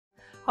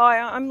Hi,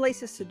 I'm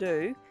Leesa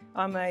Sidhu.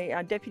 I'm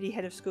a Deputy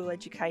Head of School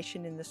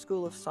Education in the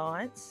School of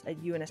Science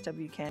at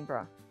UNSW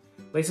Canberra.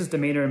 Leesa's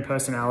demeanour and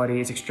personality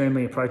is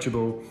extremely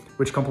approachable,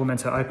 which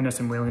complements her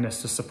openness and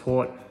willingness to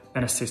support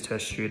and assist her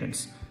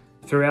students.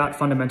 Throughout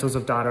fundamentals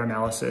of data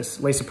analysis,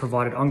 Leesa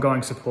provided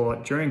ongoing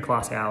support during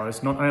class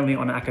hours, not only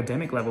on an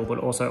academic level, but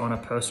also on a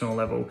personal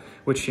level,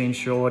 which she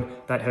ensured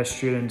that her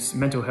students'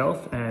 mental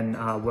health and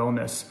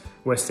wellness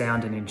were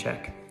sound and in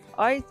check.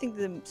 I think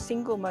the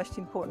single most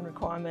important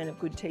requirement of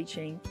good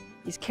teaching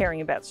is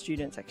caring about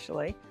students,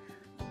 actually.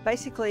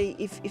 Basically,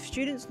 if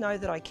students know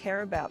that I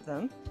care about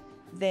them,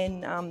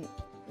 then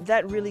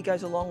that really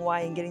goes a long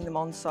way in getting them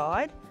on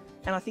side.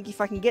 And I think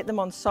if I can get them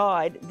on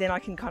side, then I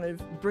can kind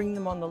of bring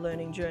them on the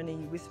learning journey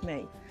with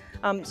me.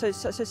 So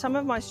some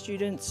of my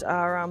students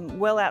are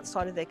well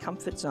outside of their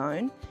comfort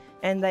zone,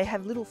 and they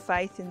have little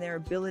faith in their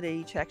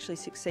ability to actually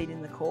succeed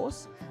in the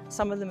course.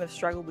 Some of them have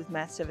struggled with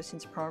maths ever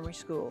since primary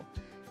school.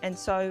 And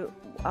so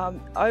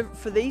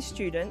for these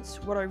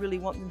students, what I really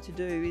want them to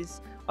do is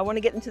I want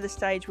to get them to the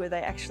stage where they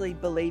actually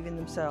believe in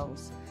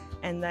themselves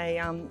and they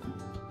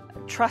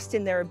trust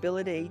in their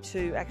ability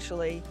to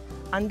actually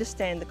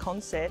understand the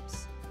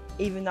concepts,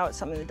 even though it's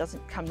something that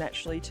doesn't come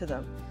naturally to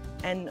them.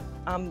 And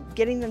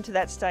getting them to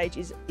that stage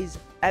is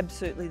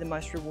absolutely the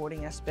most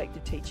rewarding aspect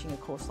of teaching a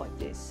course like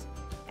this.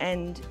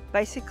 And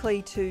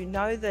basically to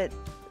know that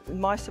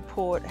my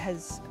support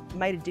has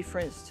made a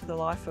difference to the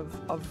life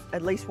of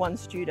at least one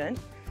student,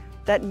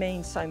 that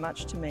means so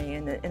much to me,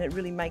 and it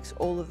really makes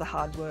all of the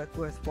hard work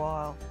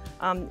worthwhile.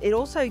 It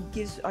also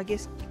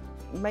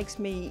makes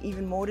me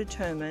even more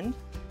determined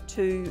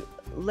to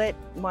let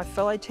my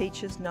fellow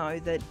teachers know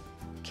that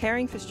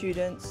caring for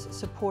students,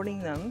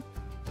 supporting them,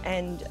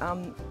 and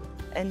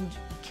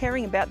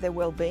caring about their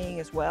well-being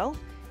as well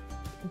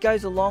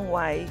goes a long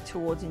way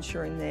towards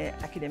ensuring their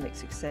academic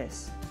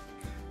success.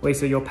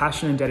 Leesa, your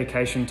passion and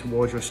dedication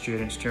towards your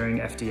students during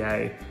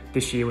FDA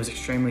this year was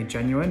extremely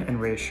genuine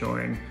and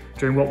reassuring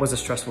during what was a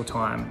stressful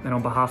time. And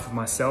on behalf of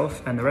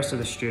myself and the rest of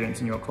the students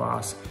in your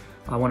class,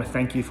 I want to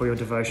thank you for your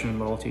devotion and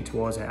loyalty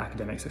towards our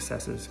academic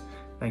successes.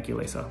 Thank you,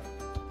 Leesa.